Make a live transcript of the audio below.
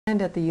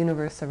and at the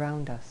universe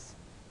around us.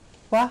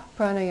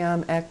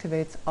 Pranayam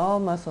activates all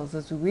muscles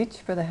as we reach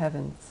for the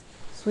heavens.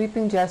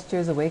 Sweeping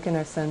gestures awaken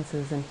our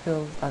senses and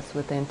fill us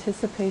with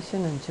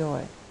anticipation and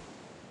joy.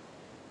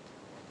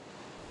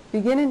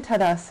 Begin in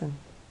Tadasana,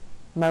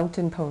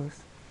 mountain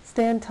pose.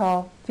 Stand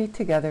tall, feet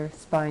together,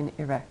 spine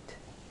erect.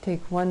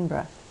 Take one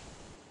breath.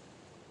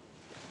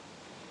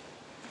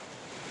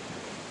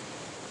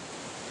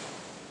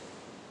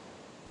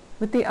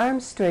 With the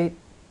arms straight,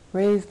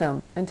 raise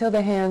them until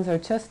the hands are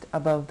just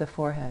above the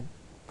forehead.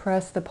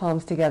 Press the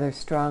palms together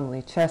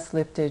strongly, chest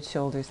lifted,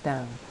 shoulders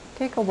down.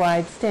 Take a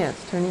wide stance,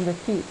 turning the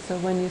feet so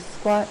when you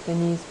squat, the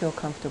knees feel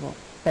comfortable.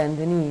 Bend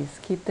the knees.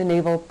 Keep the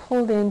navel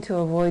pulled in to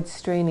avoid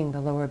straining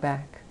the lower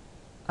back.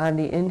 On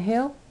the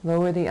inhale,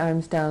 lower the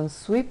arms down,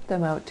 sweep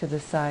them out to the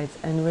sides,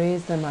 and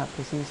raise them up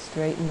as you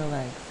straighten the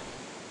legs.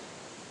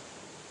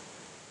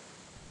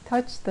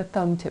 Touch the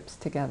thumb tips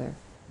together.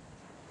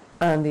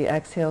 On the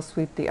exhale,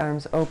 sweep the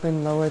arms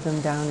open, lower them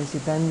down as you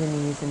bend the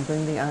knees and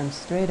bring the arms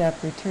straight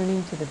up,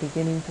 returning to the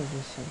beginning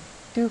position.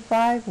 Do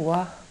 5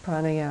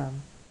 Pranayam.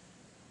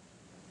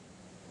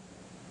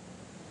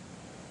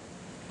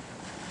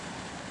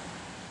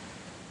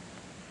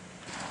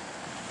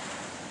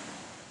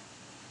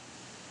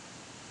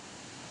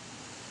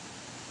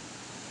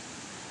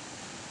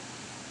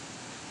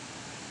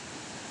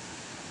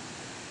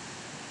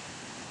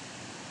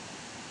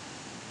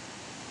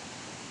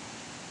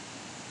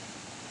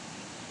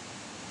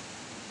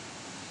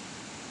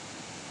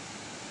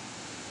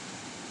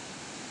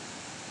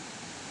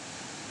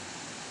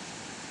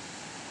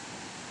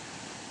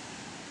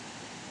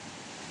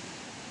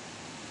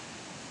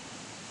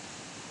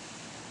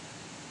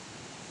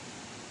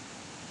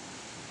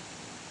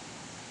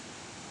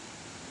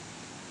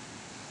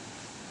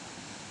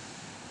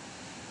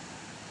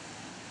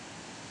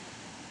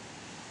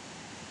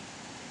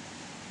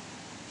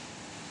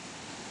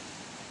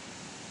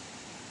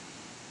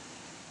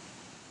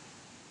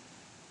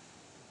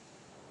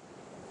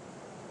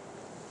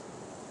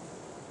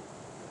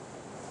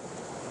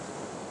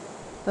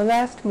 The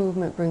last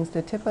movement brings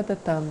the tip of the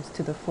thumbs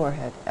to the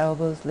forehead,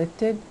 elbows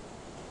lifted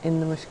in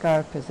the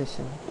themyscria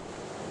position.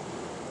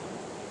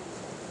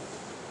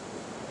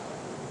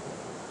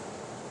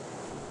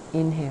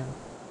 Inhale.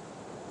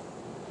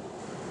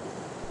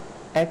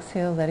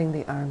 Exhale, letting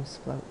the arms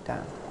float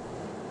down.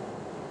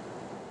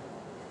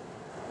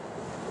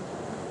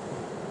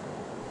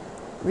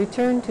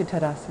 Return to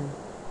Tadasana.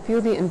 Feel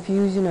the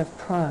infusion of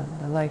prana,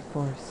 the life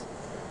force,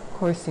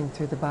 coursing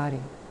through the body.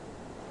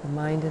 The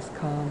mind is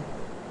calm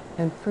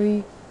and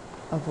free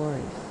of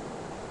worries.